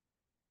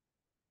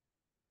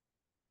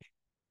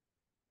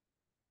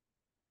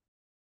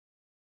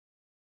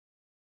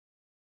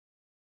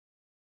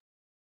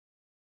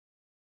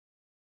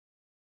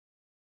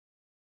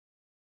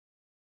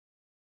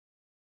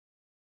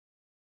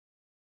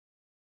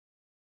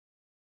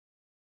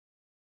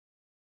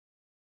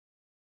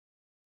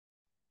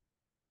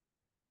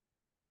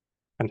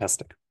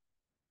 Fantastic.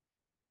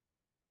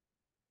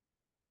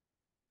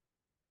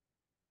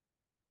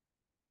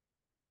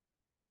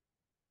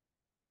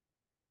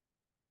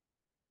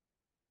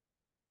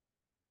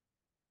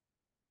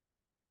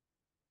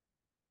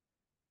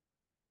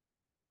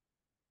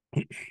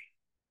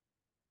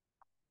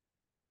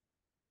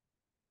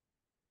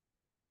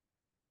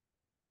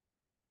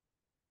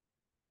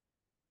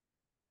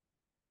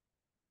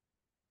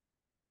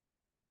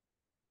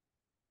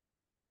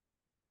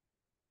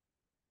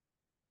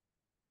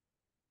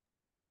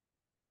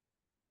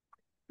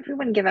 If we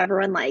want to give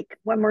everyone like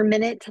one more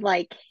minute to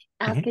like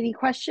ask Mhm. any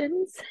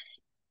questions,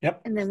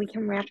 Yep. and then we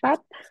can wrap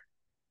up.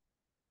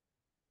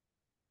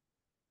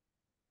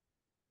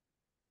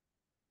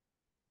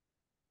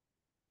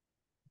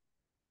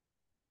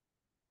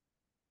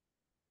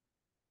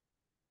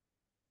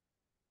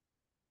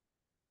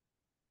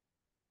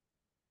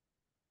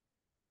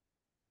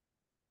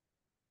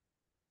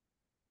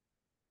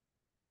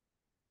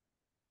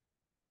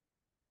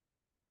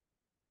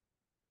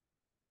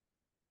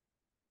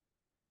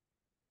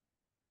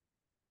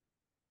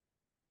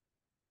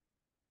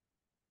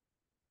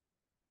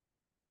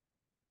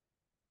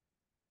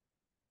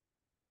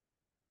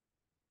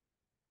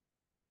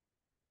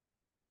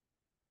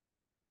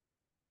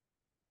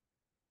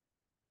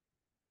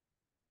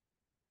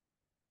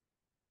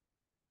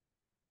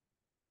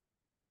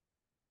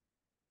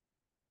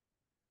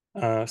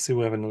 See,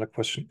 we have another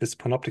question. Is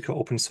Panoptica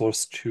open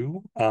source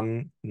too?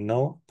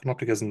 No,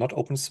 Panoptica is not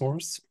open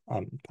source.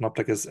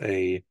 Panoptica is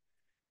a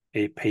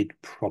paid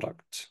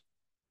product.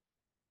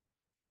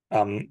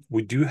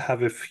 We do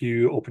have a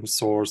few open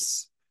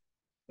source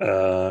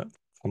uh,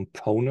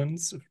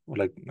 components, or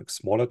like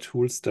smaller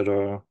tools that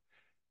are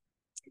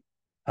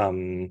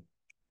um,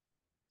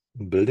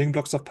 building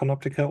blocks of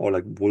Panoptica, or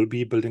like will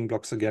be building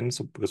blocks again.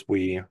 So because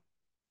we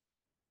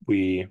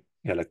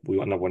yeah, like we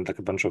underwent like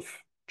a bunch of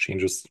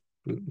changes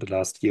the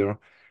last year.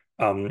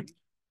 And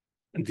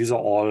these are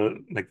all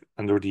like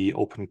under the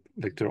open,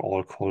 like they're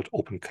all called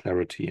Open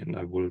Clarity, and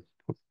I will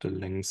put the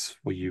links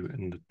for you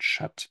in the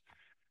chat.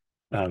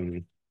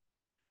 Um,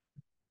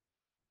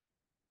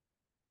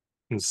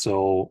 and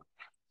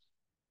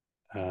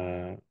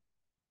uh,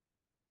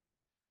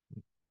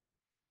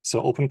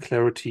 so Open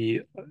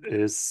Clarity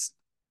is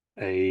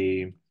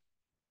a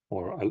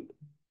or a,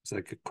 it's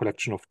like a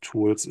collection of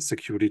tools,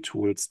 security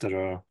tools that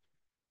are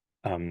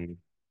um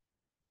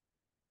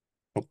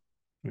oh,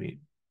 let me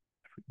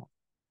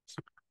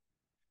so,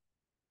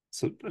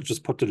 so I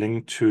just put the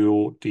link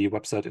to the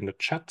website in the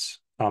chat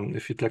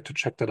if you'd like to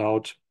check that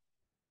out.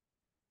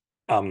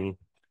 Um,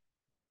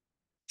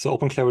 so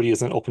OpenClarity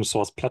is an open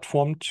source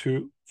platform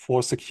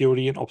for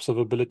security and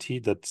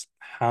observability that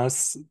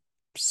has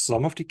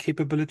some of the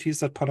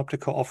capabilities that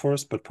Panoptica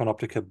offers, but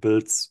Panoptica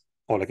builds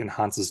or like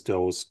enhances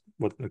those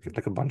with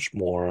like a bunch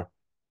more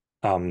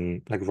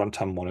like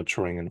runtime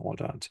monitoring and all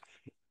that.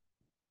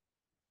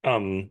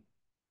 Um,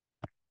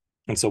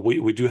 And so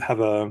we do have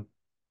a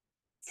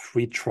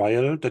free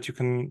trial that you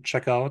can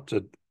check out.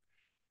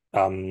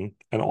 And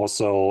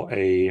also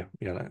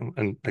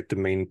and like the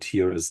main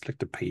tier is like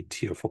the paid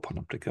tier for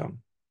Panoptica.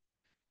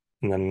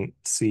 And then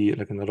see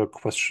like another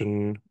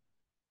question,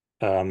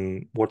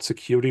 what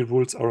security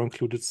rules are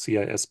included,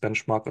 CIS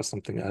benchmark or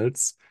something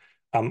else?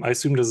 I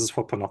assume this is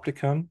for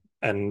Panoptica,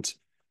 and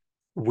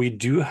we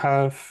do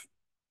have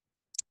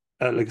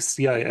like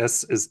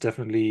CIS is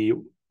definitely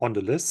on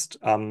the list.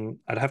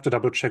 I'd have to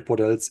double check what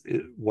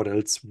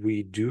else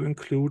we do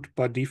include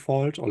by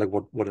default, or like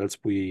what else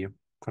we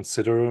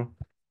consider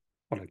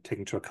or like take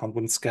into account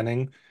when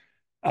scanning.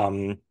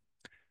 Um,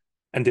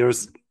 and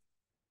there's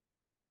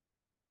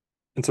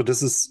and so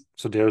this is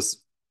so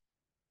there's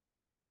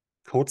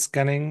code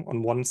scanning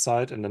on one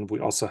side, and then we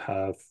also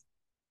have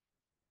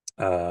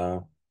uh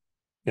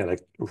yeah,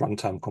 like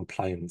runtime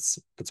compliance.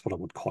 That's what I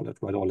would call it,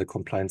 right? Or like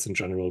compliance in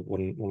general.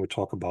 When we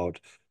talk about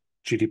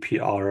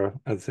GDPR,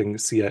 I think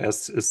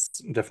CIS is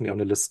definitely on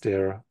the list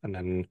there, and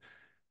then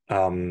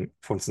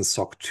for instance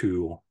SOC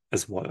 2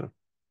 as well.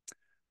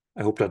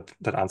 I hope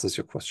that answers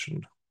your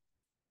question.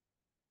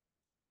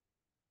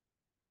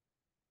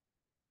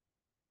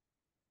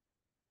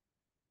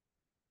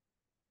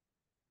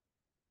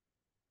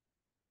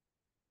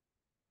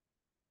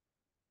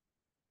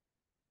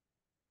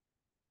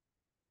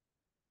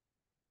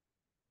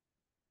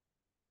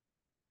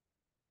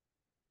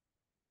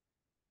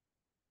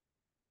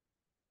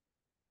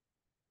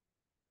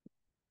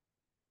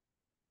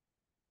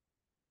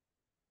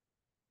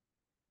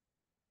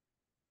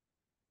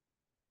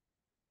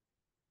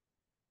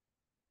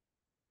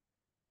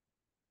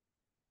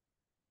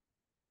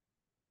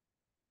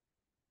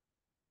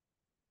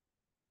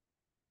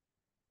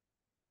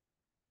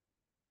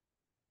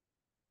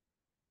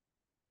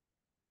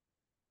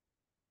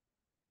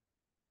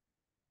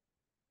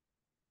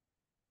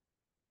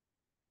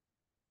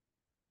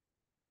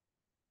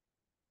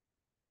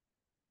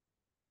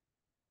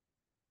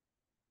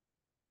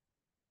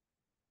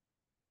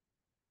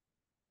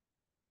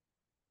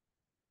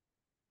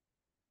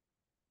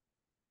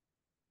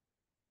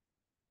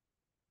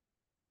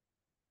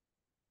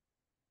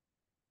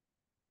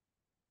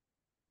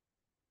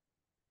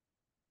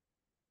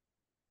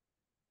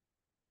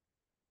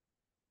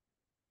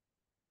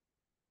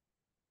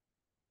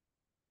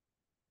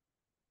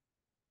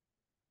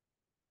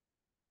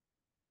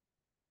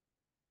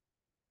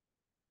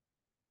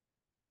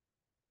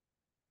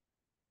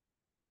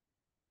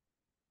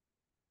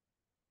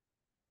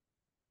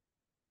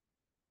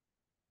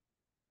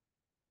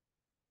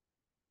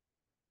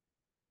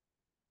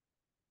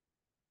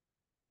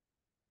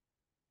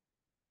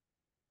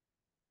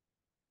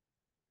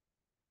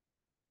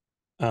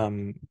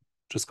 Um,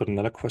 just got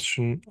another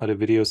question. Are the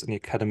videos in the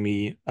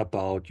academy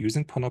about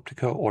using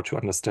Panoptica or to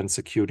understand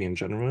security in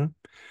general?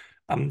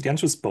 The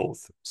answer is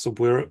both. So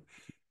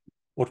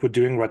what we're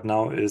doing right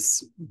now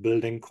is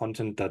building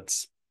content that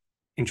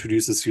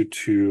introduces you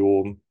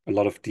to a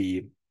lot of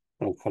the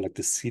what I would call like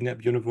the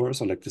CNAP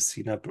universe or like the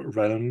CNAP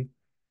realm,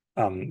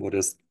 where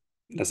there's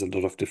a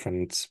lot of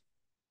different,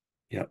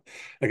 yeah,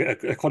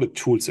 I called it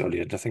tools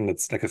earlier. I think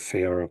that's like a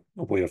fair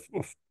way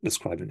of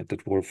describing it,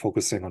 that we're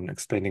focusing on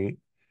explaining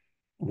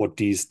what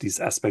these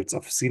aspects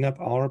of CNAP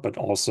are, but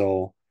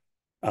also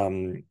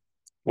um,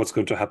 what's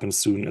going to happen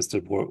soon is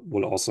that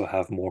we'll also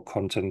have more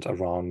content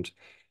around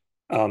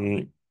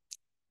um,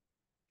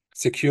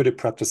 security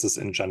practices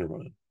in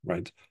general,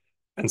 right?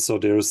 And so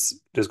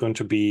there's going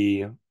to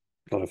be a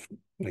lot of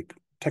like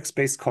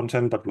text-based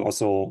content, but we're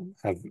also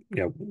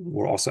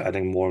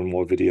adding more and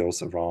more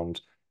videos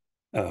around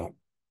uh,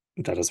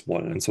 that as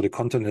well. And so the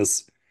content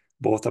is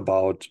both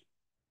about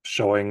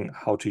showing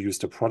how to use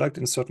the product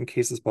in certain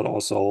cases, but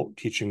also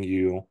teaching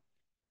you,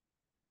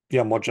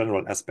 yeah, more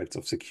general aspects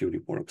of security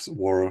works,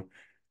 or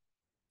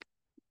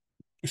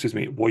excuse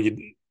me,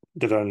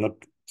 that are not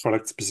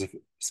product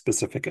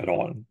specific at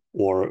all,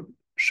 or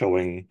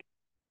showing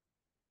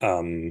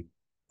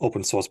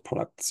open source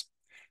products.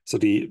 So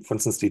for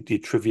instance, the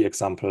trivia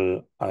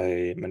example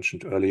I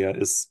mentioned earlier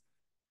is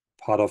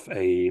part of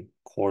a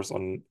course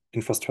on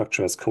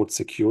infrastructure as code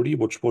security,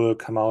 which will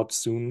come out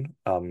soon.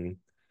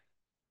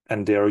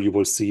 And there you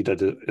will see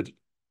that it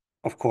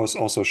of course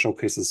also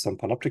showcases some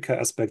Panoptica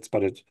aspects,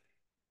 but it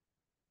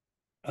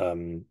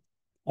um,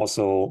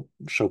 also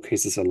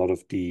showcases a lot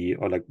of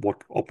or like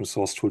what open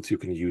source tools you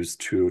can use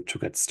to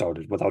get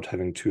started without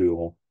having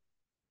to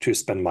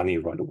spend money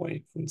right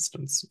away, for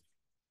instance.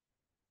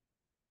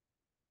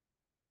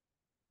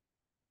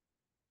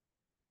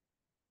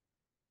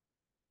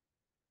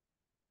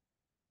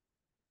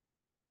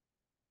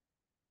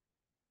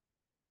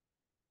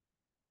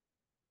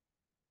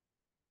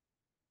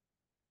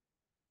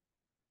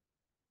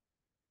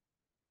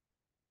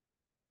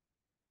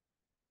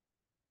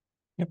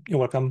 Yep, you're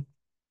welcome.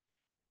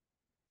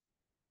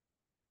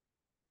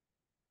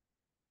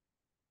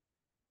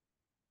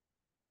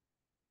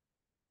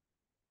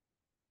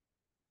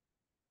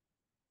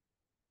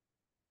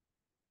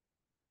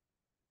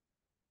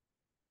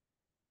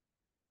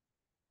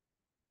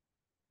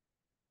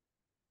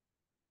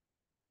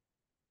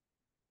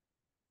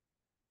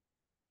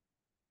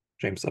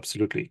 James,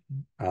 absolutely.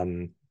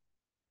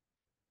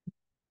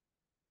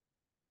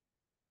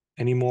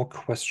 Any more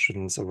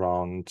questions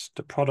around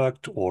the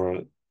product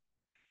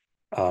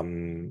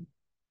um,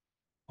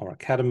 or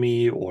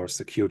academy or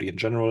security in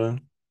general?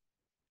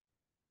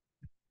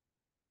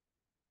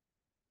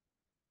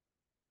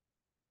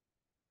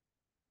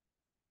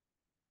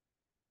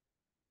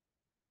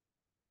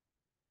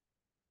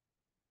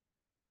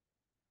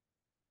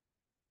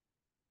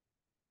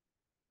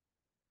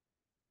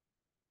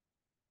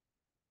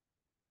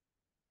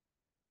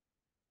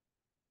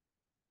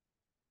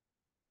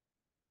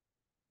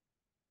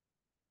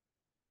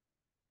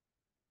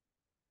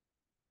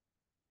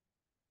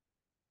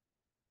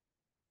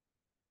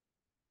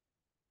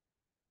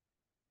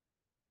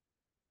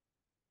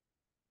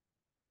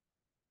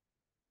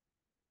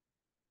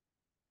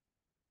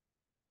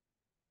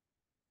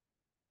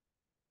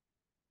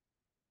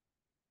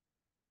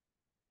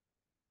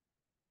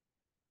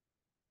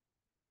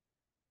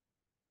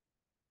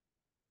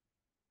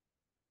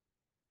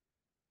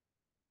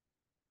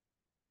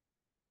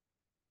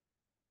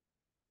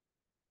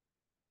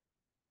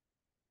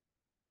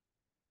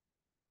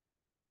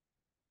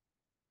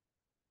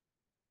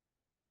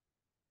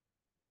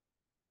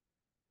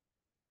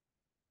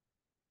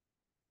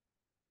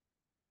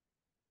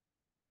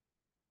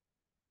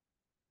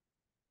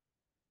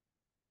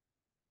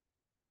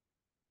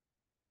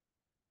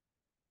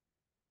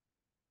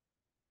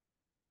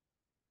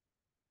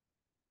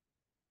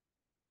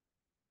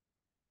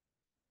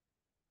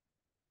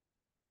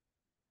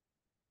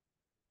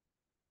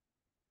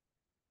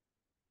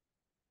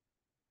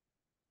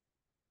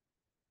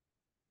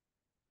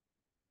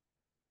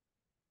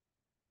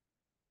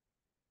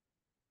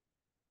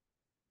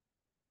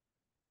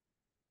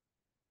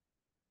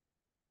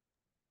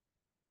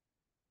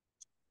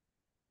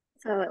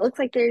 So it looks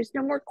like there's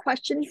no more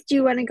questions. Do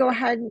you want to go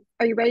ahead?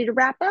 Are you ready to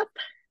wrap up?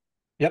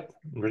 Yep,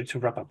 ready to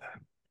wrap up.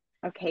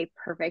 Okay,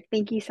 perfect.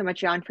 Thank you so much,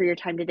 John, for your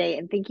time today.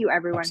 And thank you,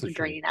 everyone, for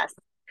Absolutely. joining us.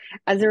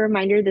 As a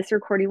reminder, this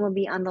recording will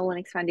be on the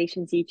Linux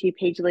Foundation's YouTube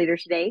page later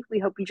today. We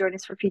hope you join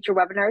us for future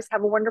webinars.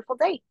 Have a wonderful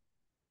day.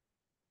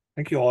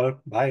 Thank you all.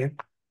 Bye.